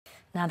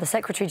Now, the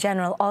Secretary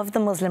General of the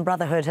Muslim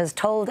Brotherhood has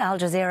told Al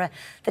Jazeera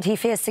that he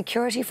fears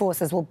security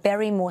forces will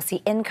bury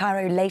Morsi in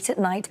Cairo late at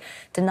night,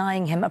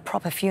 denying him a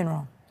proper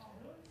funeral.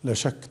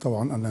 This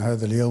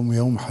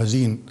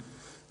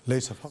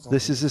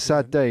is a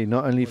sad day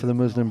not only for the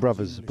Muslim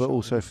Brothers, but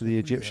also for the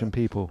Egyptian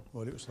people,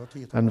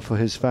 and for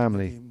his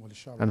family,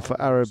 and for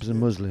Arabs and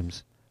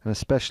Muslims, and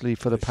especially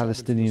for the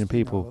Palestinian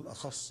people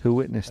who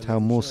witnessed how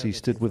Morsi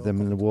stood with them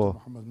in the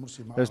war.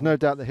 There's no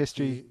doubt that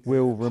history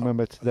will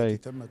remember today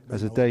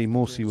as a day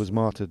Morsi was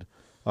martyred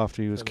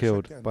after he was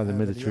killed by the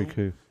military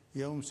coup.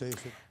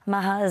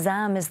 Maha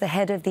Azam is the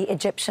head of the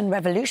Egyptian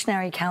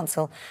Revolutionary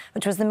Council,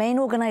 which was the main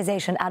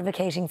organisation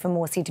advocating for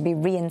Morsi to be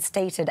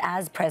reinstated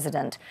as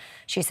president.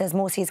 She says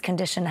Morsi's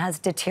condition has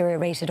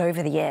deteriorated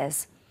over the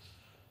years.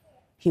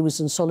 He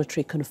was in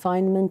solitary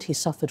confinement, he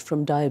suffered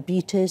from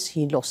diabetes,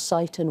 he lost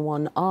sight in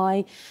one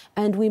eye,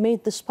 and we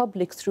made this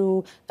public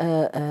through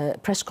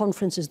press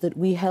conferences that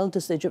we held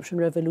as the Egyptian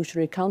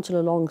Revolutionary Council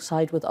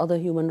alongside with other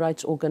human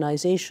rights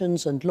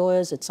organisations and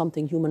lawyers. It's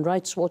something Human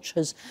Rights Watch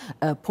has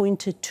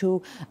pointed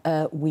to.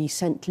 We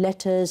sent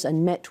letters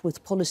and met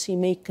with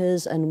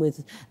policymakers and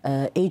with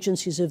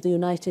agencies of the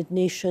United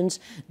Nations.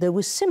 There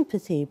was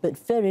sympathy, but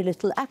very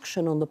little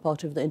action on the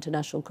part of the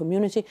international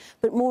community.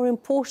 But more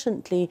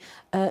importantly,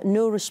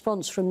 no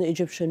response from the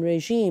Egyptian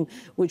regime,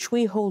 which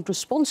we hold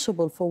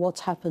responsible for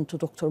what's happened to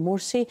Dr.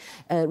 Morsi.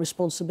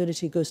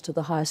 Responsibility goes to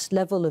the highest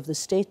level of the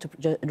state, to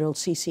General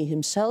el-Sisi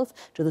himself,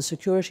 to the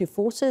security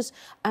forces,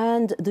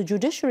 and the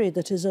judiciary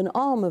that is an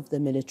arm of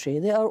the military.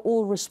 They are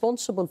all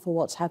responsible for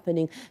what's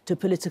happening to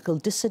political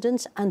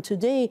dissidents and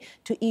today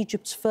to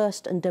Egypt's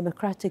first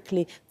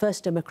democratically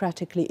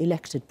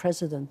elected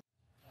president.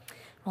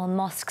 Well,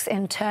 mosques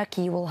in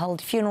Turkey will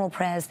hold funeral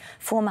prayers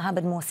for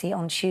Mohamed Morsi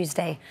on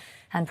Tuesday.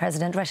 And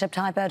President Recep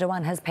Tayyip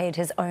Erdogan has paid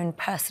his own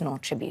personal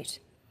tribute.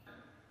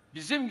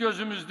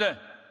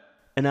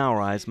 In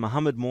our eyes,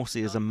 Mohamed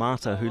Morsi is a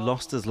martyr who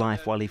lost his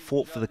life while he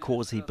fought for the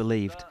cause he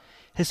believed.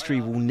 History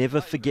will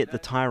never forget the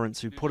tyrants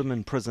who put him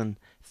in prison,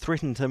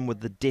 threatened him with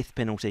the death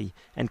penalty,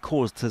 and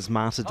caused his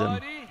martyrdom.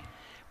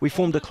 We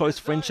formed a close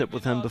friendship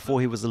with him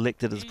before he was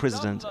elected as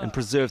president and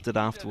preserved it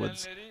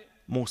afterwards.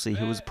 Morsi,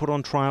 who was put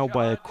on trial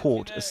by a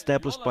court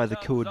established by the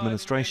coup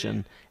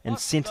administration and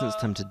sentenced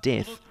him to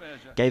death,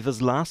 gave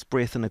his last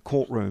breath in a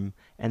courtroom,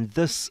 and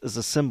this is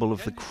a symbol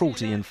of the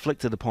cruelty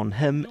inflicted upon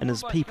him and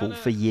his people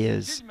for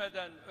years.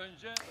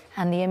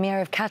 And the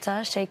Emir of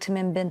Qatar, Sheikh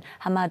Tamim bin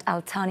Hamad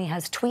Al Thani,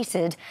 has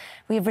tweeted,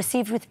 "We have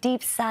received with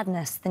deep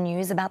sadness the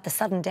news about the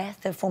sudden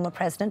death of former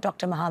President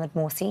Dr. Mohamed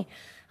Morsi.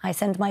 I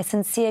send my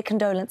sincere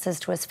condolences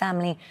to his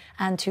family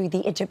and to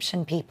the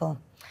Egyptian people."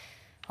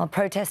 Well,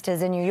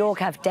 protesters in New York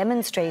have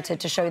demonstrated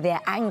to show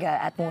their anger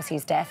at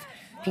Morsi's death.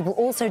 People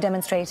also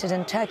demonstrated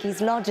in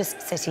Turkey's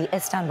largest city,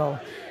 Istanbul.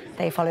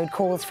 They followed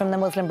calls from the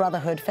Muslim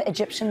Brotherhood for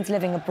Egyptians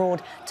living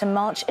abroad to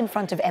march in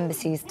front of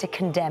embassies to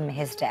condemn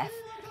his death.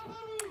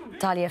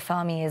 Talia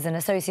Fahmy is an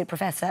associate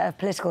professor of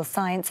political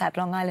science at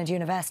Long Island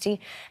University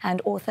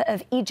and author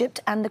of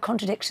Egypt and the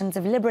Contradictions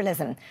of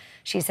Liberalism.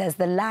 She says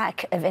the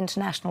lack of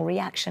international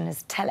reaction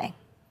is telling.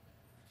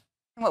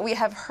 What we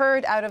have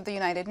heard out of the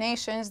United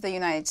Nations, the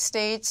United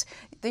States,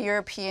 the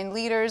European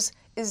leaders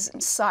is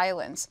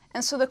silence.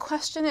 And so the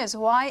question is,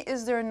 why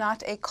is there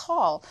not a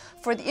call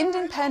for the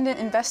independent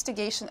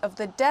investigation of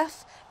the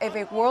death of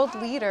a world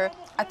leader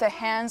at the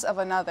hands of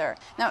another?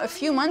 Now, a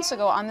few months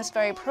ago on this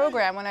very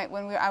program, when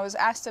I was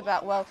asked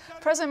about, well,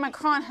 President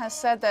Macron has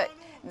said that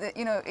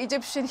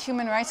Egyptian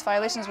human rights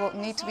violations will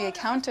need to be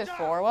accounted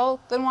for. Well,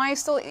 then why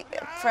is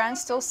France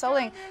still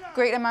selling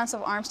great amounts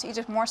of arms to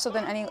Egypt, more so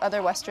than any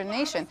other Western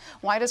nation?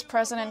 Why does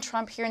President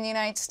Trump here in the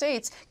United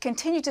States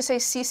continue to say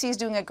Sisi is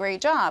doing a great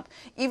job?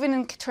 Even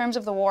in terms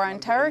of the war on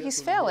terror, he's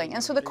failing.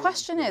 And so the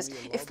question is,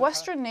 if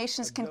Western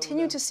nations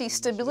continue to see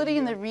stability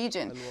in the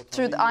region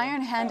through the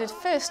iron-handed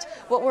fist,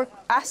 what we're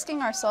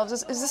asking ourselves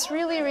is this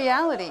really a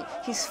reality?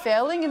 He's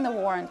failing in the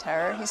war on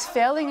terror, he's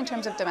failing in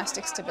terms of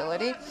domestic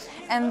stability,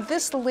 and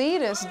this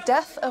latest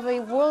death of a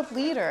world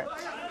leader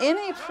in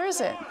a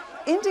prison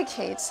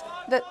indicates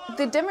that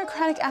the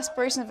democratic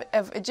aspirations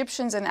of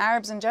Egyptians and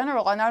Arabs in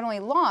general are not only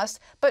lost,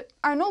 but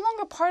are no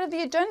longer part of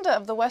the agenda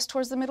of the West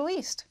towards the Middle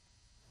East.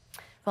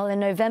 Well,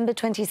 in November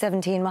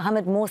 2017,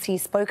 Mohamed Morsi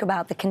spoke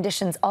about the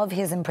conditions of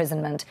his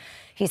imprisonment.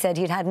 He said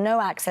he'd had no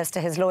access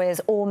to his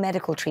lawyers or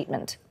medical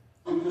treatment.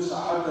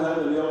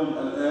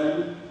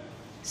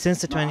 Since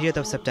the 20th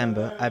of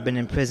September, I've been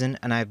in prison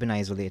and I've been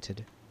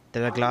isolated.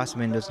 There are glass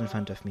windows in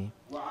front of me.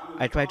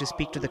 I tried to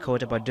speak to the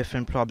court about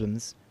different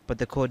problems, but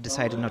the court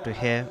decided not to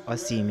hear or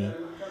see me.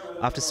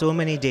 After so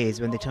many days,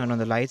 when they turned on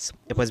the lights,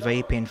 it was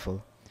very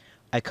painful.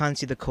 I can't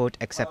see the court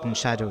except in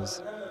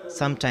shadows.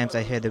 Sometimes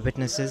I hear the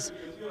witnesses,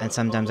 and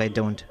sometimes I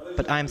don't.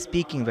 But I am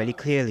speaking very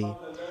clearly.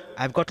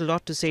 I've got a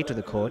lot to say to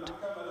the court.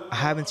 I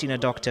haven't seen a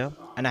doctor,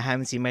 and I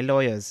haven't seen my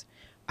lawyers.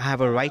 I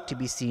have a right to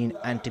be seen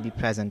and to be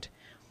present.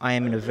 I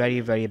am in a very,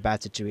 very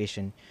bad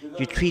situation.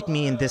 You treat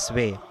me in this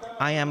way.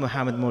 I am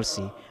Mohamed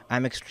Morsi. I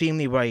am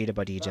extremely worried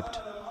about Egypt.